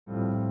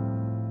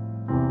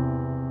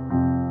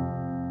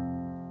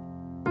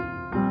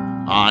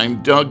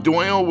I'm Doug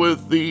Doyle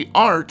with The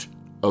Art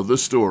of the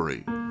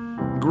Story.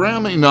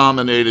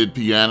 Grammy-nominated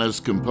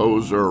pianist,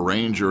 composer,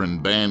 arranger,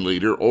 and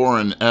bandleader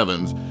Orrin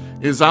Evans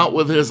is out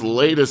with his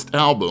latest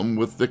album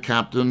with the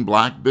Captain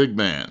Black Big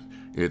Band.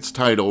 It's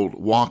titled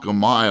Walk a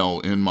Mile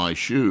in My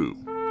Shoe.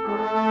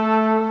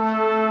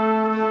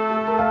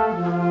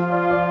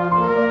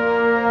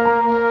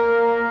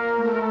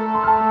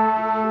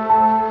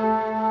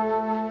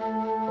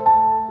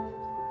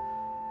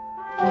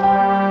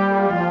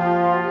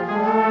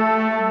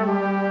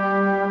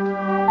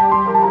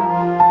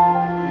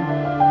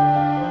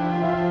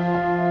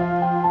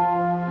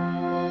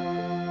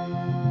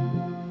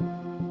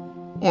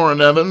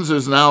 Orrin Evans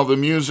is now the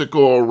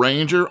musical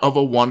arranger of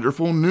a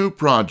wonderful new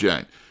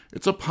project.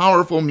 It's a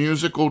powerful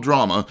musical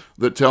drama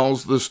that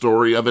tells the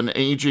story of an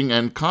aging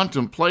and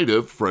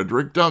contemplative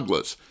Frederick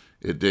Douglass.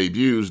 It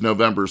debuts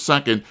November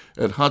 2nd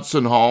at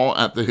Hudson Hall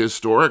at the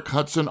historic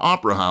Hudson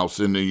Opera House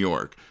in New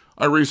York.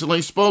 I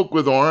recently spoke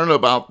with Orrin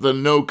about the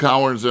No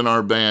Cowards in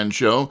Our Band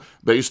show,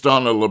 based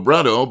on a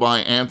libretto by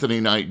Anthony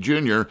Knight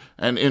Jr.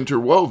 and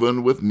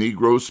interwoven with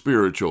Negro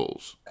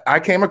spirituals. I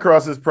came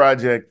across this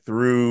project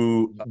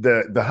through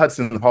the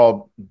Hudson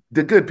Hall,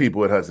 the good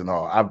people at Hudson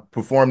Hall. I've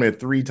performed there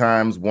 3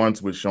 times,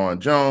 once with Sean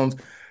Jones,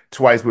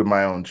 twice with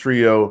my own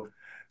trio.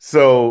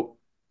 So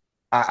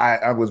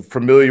I was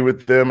familiar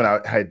with them, and I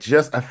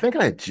think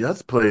I had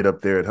just played up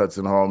there at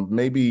Hudson Hall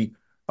maybe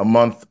a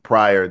month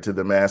prior to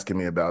them asking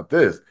me about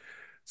this.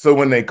 So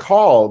when they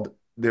called,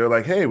 they were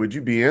like, "Hey, would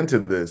you be into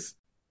this?"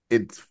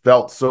 It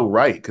felt so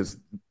right because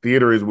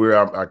theater is where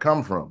I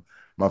come from.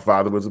 My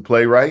father was a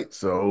playwright,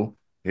 so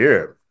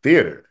here,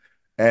 theater.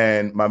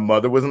 And my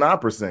mother was an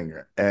opera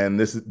singer. And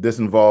this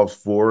involves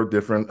 4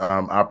 different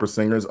opera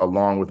singers,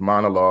 along with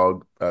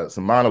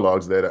some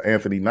monologues that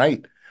Anthony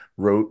Knight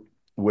wrote,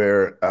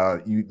 where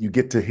you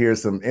get to hear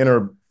some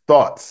inner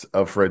thoughts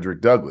of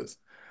Frederick Douglass.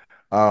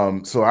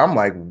 So I'm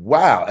like,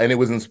 wow. And it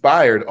was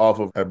inspired off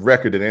of a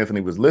record that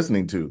Anthony was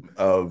listening to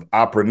of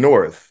Opera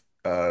North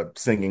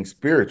singing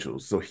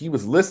spirituals. So he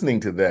was listening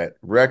to that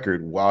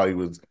record while he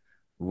was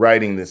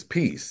writing this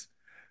piece.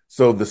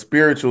 So the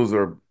spirituals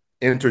are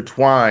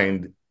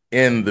intertwined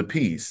in the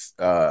piece,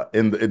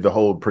 in the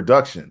whole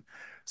production.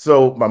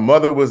 So my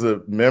mother was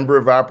a member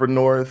of Opera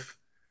North.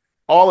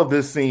 All of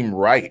this seemed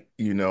right,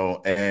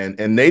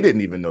 and they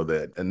didn't even know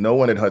that. And no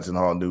one at Hudson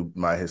Hall knew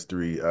my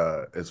history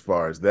as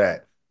far as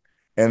that.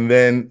 And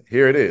then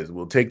here it is.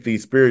 We'll take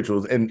these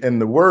spirituals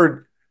and the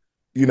word,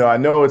 I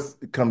know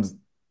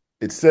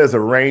it says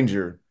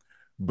arranger.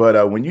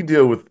 But when you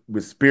deal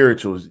with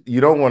spirituals,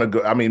 you don't want to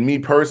go. I mean, me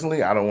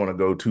personally, I don't want to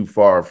go too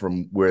far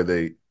from where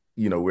they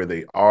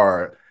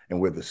are and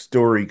where the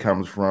story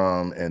comes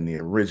from and the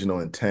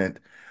original intent.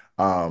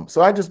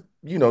 So I just,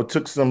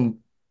 took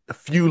a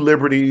few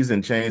liberties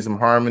and changed some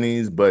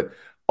harmonies. But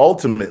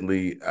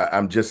ultimately,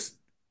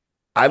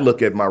 I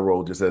look at my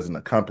role just as an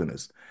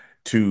accompanist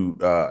to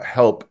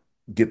help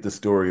get the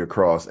story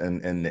across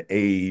and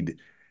aid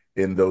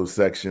in those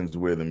sections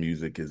where the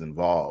music is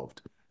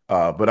involved.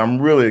 But I'm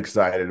really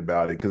excited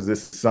about it because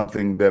this is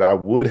something that I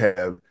would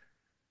have.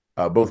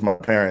 Both my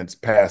parents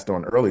passed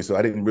on early, so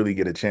I didn't really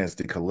get a chance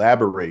to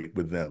collaborate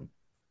with them.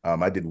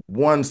 I did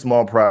one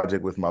small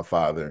project with my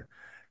father,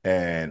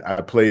 and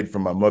I played for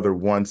my mother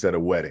once at a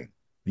wedding,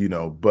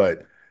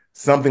 but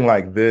something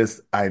like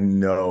this, I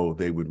know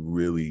they would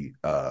really,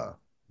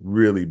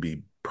 really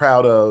be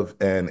proud of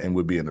and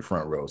would be in the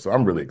front row. So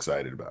I'm really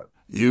excited about it.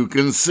 You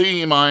can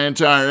see my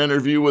entire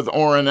interview with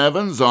Orrin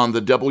Evans on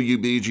the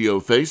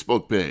WBGO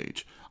Facebook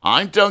page.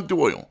 I'm Doug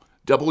Doyle,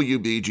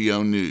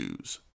 WBGO News.